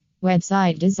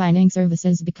Website designing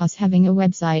services, because having a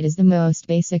website is the most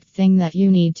basic thing that you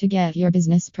need to get your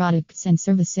business products and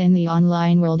service in the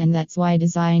online world, and that's why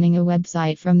designing a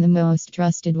website from the most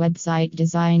trusted website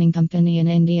designing company in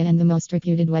India and the most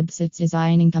reputed websites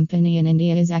designing company in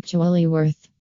India is actually worth